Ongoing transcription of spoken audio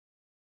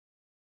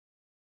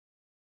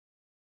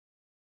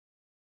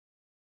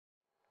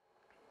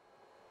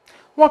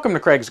Welcome to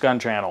Craig's Gun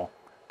Channel.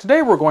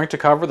 Today we're going to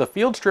cover the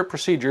field strip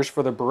procedures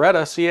for the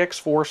Beretta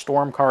CX4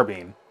 Storm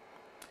Carbine.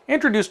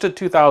 Introduced in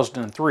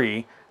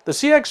 2003, the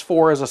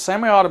CX4 is a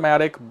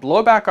semi-automatic,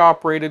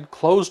 blowback-operated,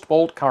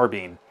 closed-bolt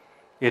carbine.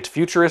 Its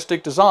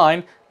futuristic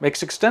design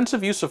makes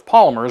extensive use of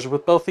polymers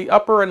with both the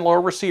upper and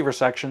lower receiver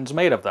sections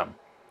made of them.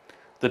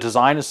 The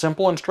design is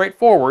simple and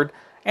straightforward,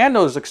 and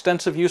those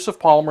extensive use of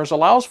polymers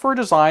allows for a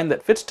design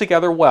that fits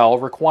together well,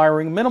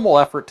 requiring minimal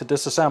effort to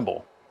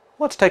disassemble.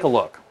 Let's take a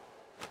look.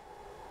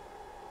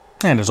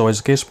 And as always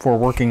the case, before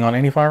working on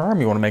any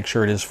firearm, you want to make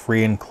sure it is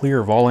free and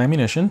clear of all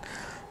ammunition.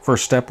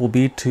 First step will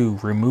be to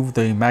remove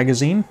the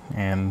magazine,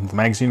 and the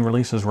magazine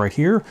release is right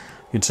here.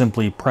 You'd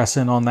simply press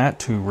in on that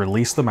to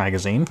release the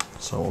magazine.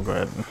 So we'll go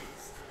ahead and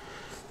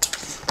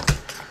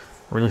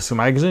release the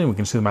magazine. We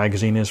can see the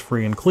magazine is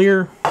free and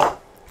clear.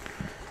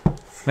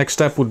 Next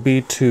step would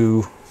be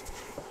to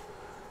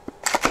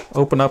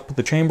open up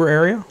the chamber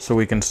area so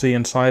we can see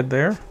inside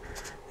there.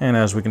 And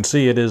as we can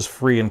see, it is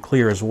free and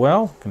clear as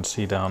well. You can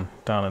see down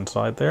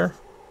inside there.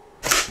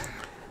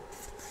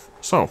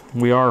 So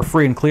we are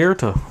free and clear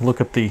to look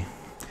at the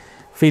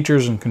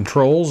features and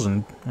controls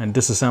and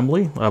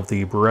disassembly of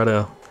the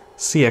Beretta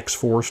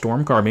CX4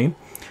 Storm Carbine.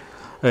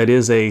 It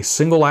is a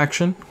single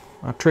action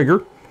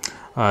trigger.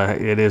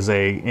 It is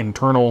a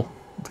internal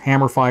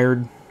hammer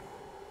fired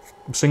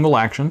single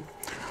action.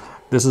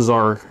 This is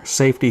our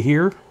safety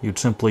here. You'd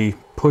simply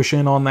push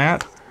in on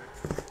that.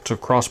 It's a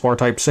crossbar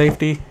type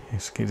safety.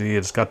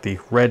 It's got the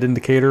red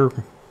indicator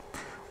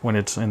when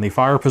it's in the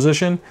fire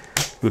position.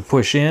 You would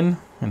push in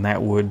and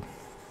that would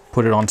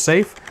put it on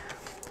safe.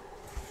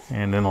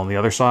 And then on the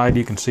other side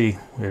you can see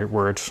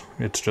where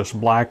it's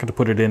just black. To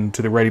put it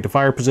into the ready to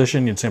fire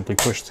position, you'd simply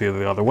push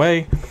the other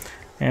way,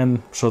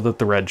 and so that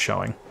the red's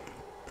showing.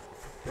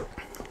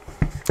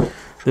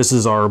 This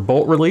is our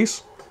bolt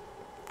release.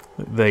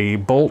 The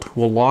bolt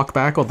will lock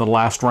back on the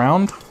last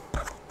round.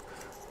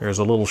 There's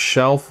a little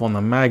shelf on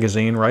the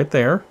magazine right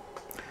there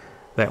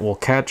that will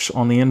catch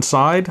on the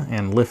inside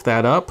and lift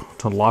that up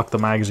to lock the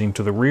magazine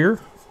to the rear.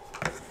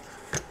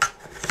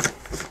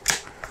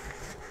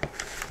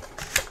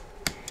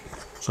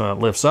 So it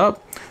lifts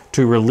up.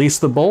 To release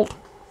the bolt,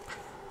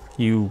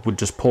 you would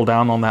just pull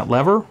down on that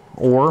lever,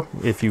 or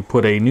if you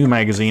put a new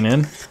magazine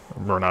in,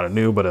 or not a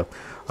new, but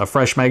a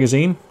fresh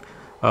magazine,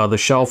 the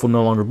shelf will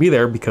no longer be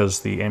there because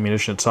the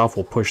ammunition itself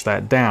will push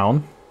that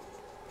down.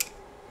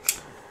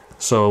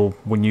 So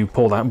when you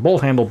pull that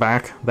bolt handle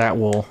back,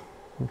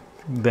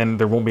 then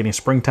there won't be any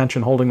spring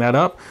tension holding that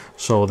up,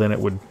 so then it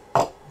would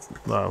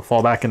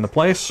fall back into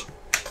place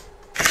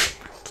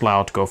to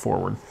allow it to go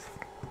forward.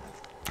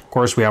 Of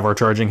course, we have our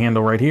charging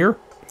handle right here.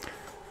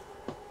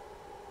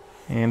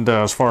 And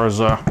as far as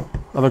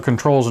other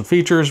controls and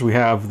features, we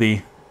have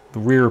the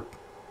rear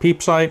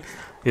peep sight.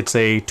 It's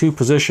a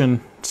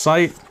 2-position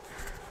sight.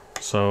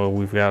 So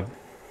we've got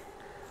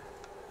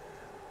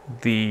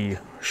the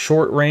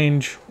short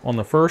range on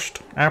the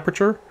first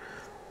aperture.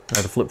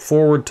 To flip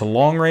forward to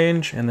long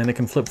range, and then it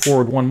can flip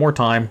forward one more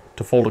time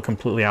to fold it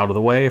completely out of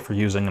the way if you're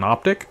using an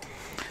optic.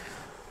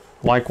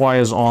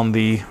 Likewise on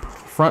the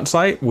front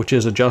sight, which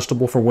is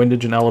adjustable for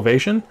windage and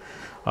elevation.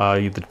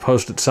 The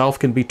post itself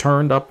can be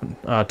turned up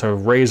to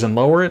raise and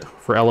lower it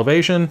for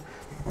elevation,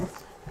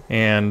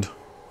 and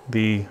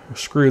the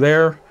screw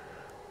there,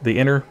 the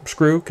inner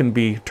screw, can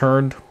be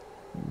turned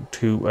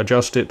to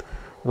adjust it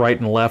right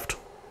and left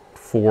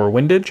for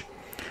windage.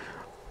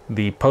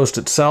 The post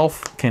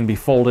itself can be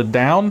folded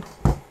down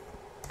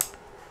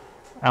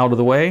out of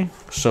the way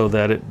so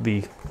that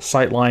the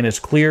sight line is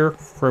clear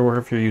for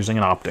if you're using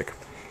an optic.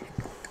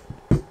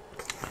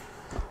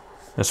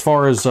 As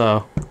far as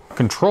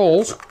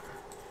controls,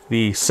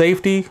 the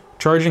safety,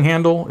 charging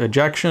handle,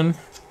 ejection,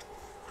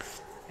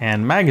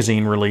 and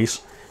magazine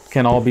release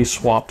can all be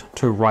swapped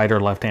to right or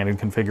left-handed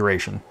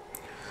configuration.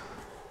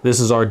 This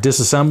is our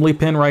disassembly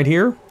pin right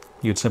here.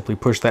 You'd simply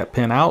push that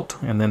pin out,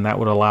 and then that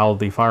would allow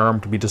the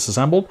firearm to be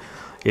disassembled.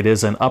 It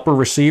is an upper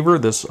receiver.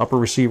 This upper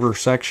receiver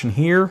section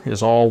here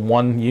is all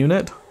one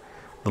unit.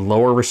 The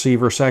lower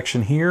receiver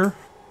section here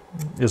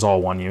is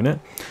all one unit.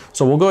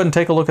 So we'll go ahead and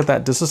take a look at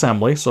that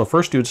disassembly. So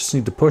first you just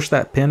need to push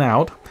that pin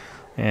out,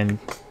 and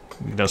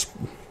you just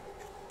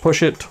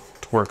push it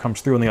to where it comes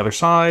through on the other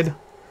side,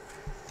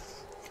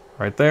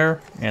 right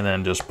there, and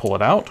then just pull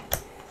it out.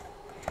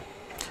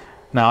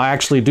 Now I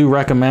actually do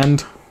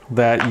recommend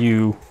that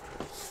you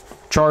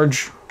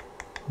charge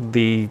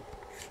the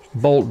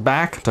bolt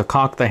back to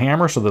cock the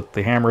hammer so that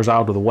the hammer is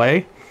out of the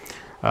way.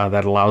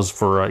 That allows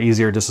for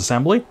easier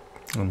disassembly.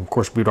 And of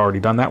course, we'd already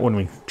done that when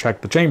we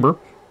checked the chamber.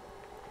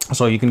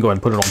 So you can go ahead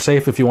and put it on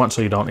safe if you want,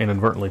 so you don't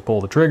inadvertently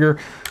pull the trigger,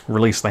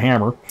 release the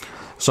hammer.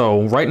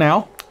 So right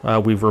now,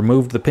 we've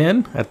removed the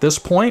pin. At this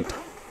point,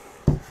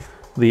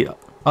 the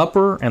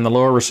upper and the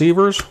lower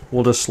receivers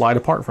will just slide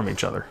apart from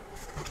each other.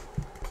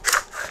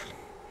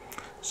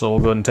 So we'll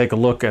go ahead and take a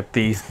look at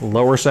the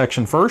lower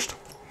section first.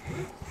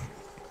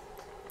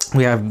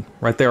 We have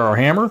right there our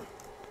hammer,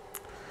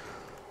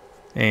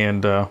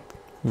 and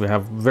we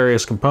have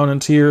various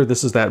components here.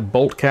 This is that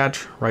bolt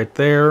catch right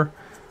there.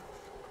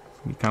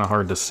 Be kind of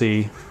hard to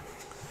see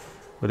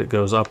but it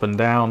goes up and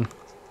down,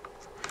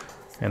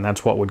 and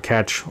that's what would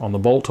catch on the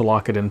bolt to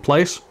lock it in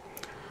place.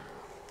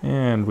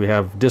 And we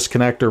have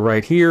disconnector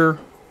right here,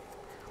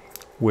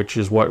 which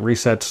is what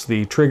resets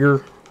the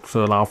trigger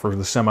to allow for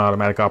the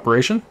semi-automatic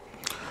operation.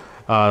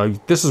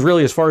 This is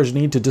really as far as you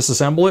need to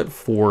disassemble it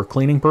for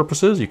cleaning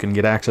purposes. You can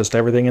get access to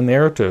everything in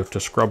there to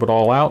scrub it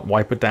all out,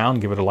 wipe it down,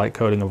 give it a light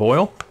coating of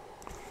oil.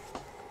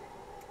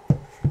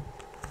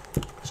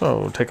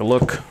 So take a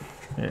look,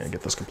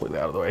 get this completely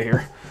out of the way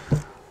here.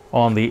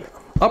 On the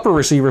upper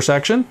receiver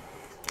section,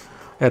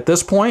 at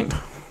this point,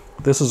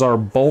 this is our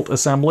bolt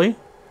assembly.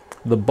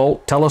 The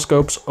bolt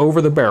telescopes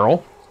over the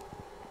barrel.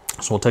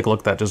 So we'll take a look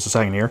at that just a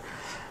second here.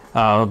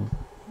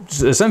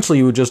 Essentially,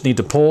 you would just need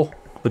to pull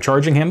the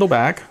charging handle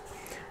back,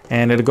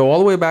 and it'll go all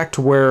the way back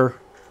to where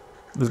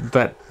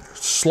that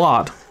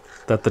slot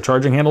that the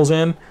charging handle's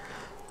in.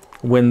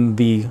 When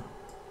the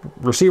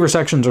receiver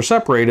sections are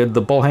separated,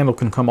 the bolt handle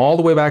can come all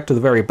the way back to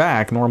the very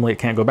back. Normally it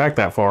can't go back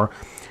that far.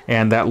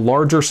 And that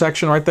larger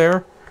section right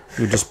there,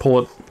 you just pull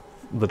it,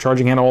 the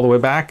charging handle all the way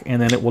back, and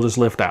then it will just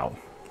lift out.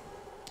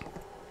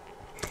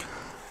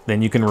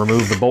 Then you can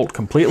remove the bolt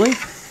completely.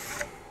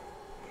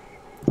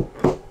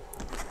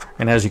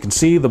 And as you can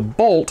see, the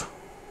bolt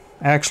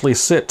actually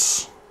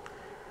sits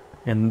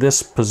in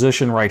this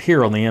position right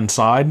here on the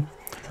inside.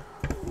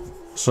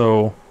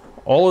 So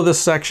all of this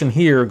section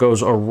here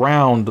goes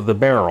around the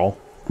barrel,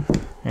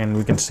 and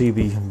we can see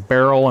the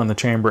barrel and the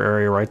chamber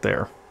area right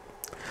there.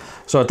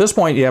 So at this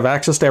point, you have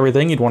access to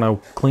everything. You'd want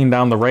to clean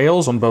down the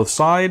rails on both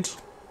sides,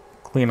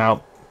 clean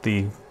out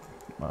the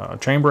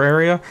chamber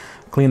area,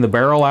 clean the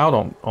barrel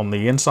out on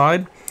the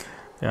inside,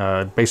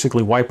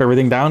 basically wipe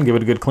everything down, give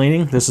it a good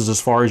cleaning. This is as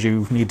far as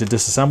you need to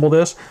disassemble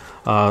this.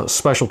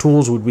 Special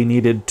tools would be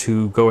needed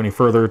to go any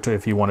further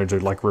if you wanted to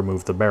like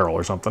remove the barrel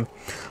or something.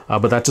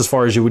 But that's as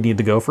far as you would need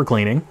to go for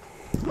cleaning.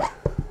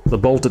 The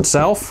bolt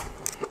itself,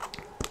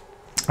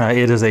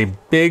 it is a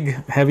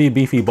big, heavy,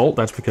 beefy bolt.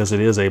 That's because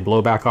it is a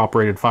blowback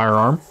operated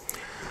firearm.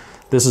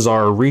 This is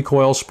our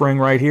recoil spring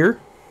right here.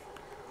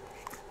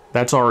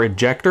 That's our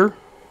ejector,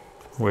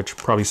 which you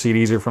probably see it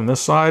easier from this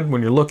side.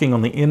 When you're looking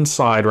on the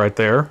inside right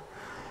there,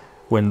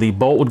 when the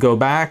bolt would go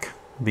back,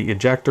 the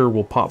ejector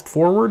will pop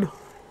forward.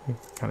 You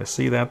kind of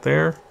see that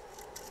there.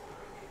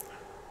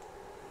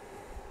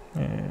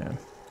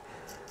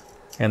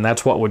 And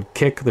that's what would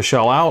kick the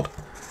shell out.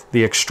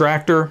 The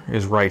extractor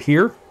is right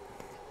here.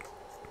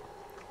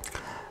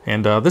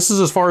 And this is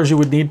as far as you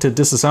would need to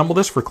disassemble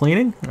this for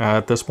cleaning.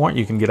 At this point,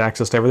 you can get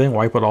access to everything,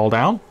 wipe it all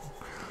down,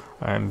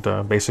 and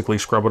basically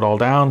scrub it all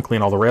down,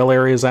 clean all the rail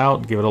areas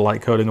out, give it a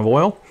light coating of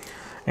oil.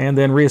 And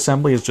then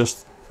reassembly is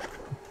just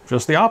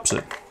the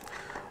opposite.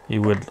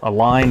 You would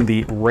align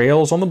the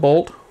rails on the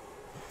bolt.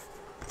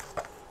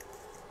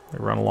 They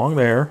run along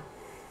there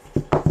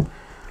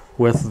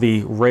with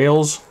the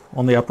rails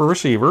on the upper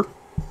receiver.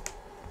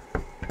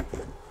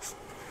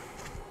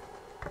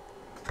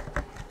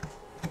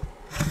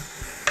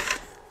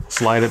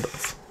 Slide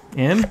it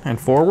in and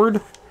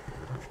forward.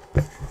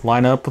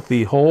 Line up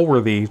the hole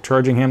where the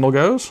charging handle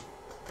goes.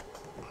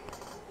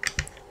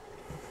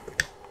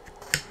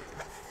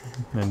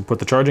 And put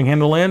the charging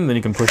handle in, then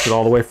you can push it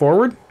all the way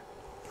forward.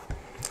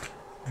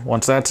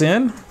 Once that's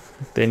in,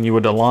 then you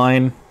would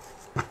align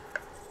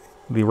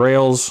the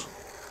rails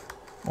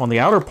on the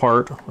outer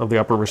part of the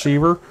upper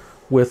receiver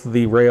with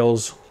the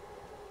rails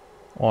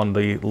on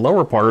the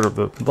lower part of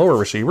the lower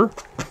receiver.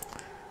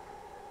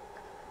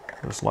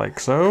 Just like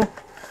so.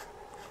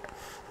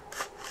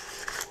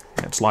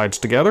 It slides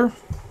together.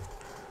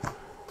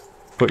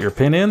 Put your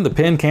pin in. The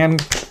pin can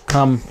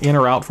come in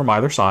or out from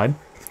either side.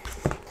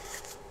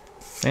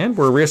 And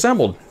we're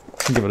reassembled.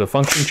 Give it a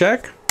function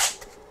check.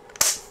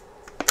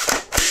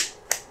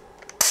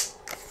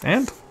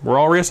 And we're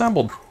all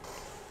reassembled.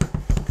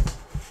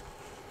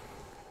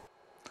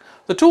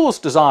 The tool's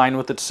design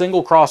with its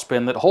single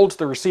crosspin that holds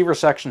the receiver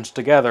sections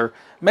together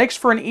makes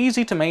for an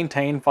easy to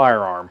maintain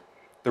firearm.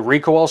 The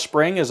recoil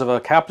spring is of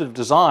a captive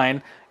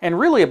design, and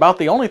really about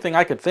the only thing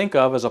I could think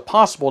of as a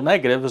possible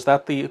negative is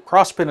that the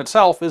crosspin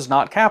itself is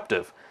not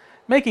captive,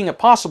 making it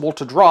possible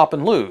to drop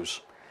and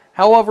lose.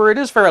 However, it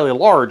is fairly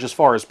large as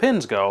far as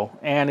pins go,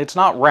 and it's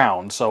not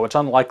round, so it's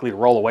unlikely to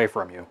roll away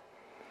from you.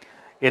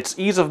 Its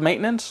ease of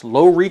maintenance,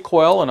 low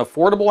recoil, and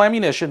affordable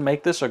ammunition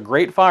make this a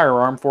great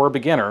firearm for a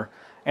beginner,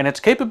 and its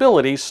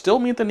capabilities still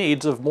meet the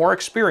needs of more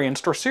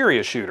experienced or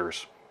serious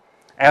shooters.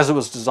 As it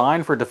was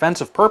designed for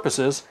defensive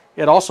purposes,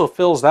 it also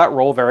fills that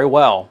role very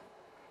well.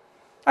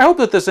 I hope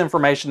that this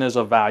information is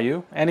of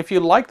value, and if you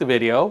like the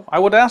video, I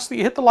would ask that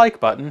you hit the like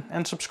button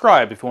and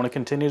subscribe if you want to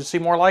continue to see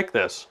more like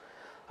this.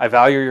 I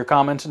value your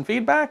comments and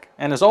feedback,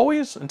 and as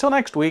always, until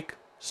next week,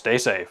 stay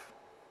safe.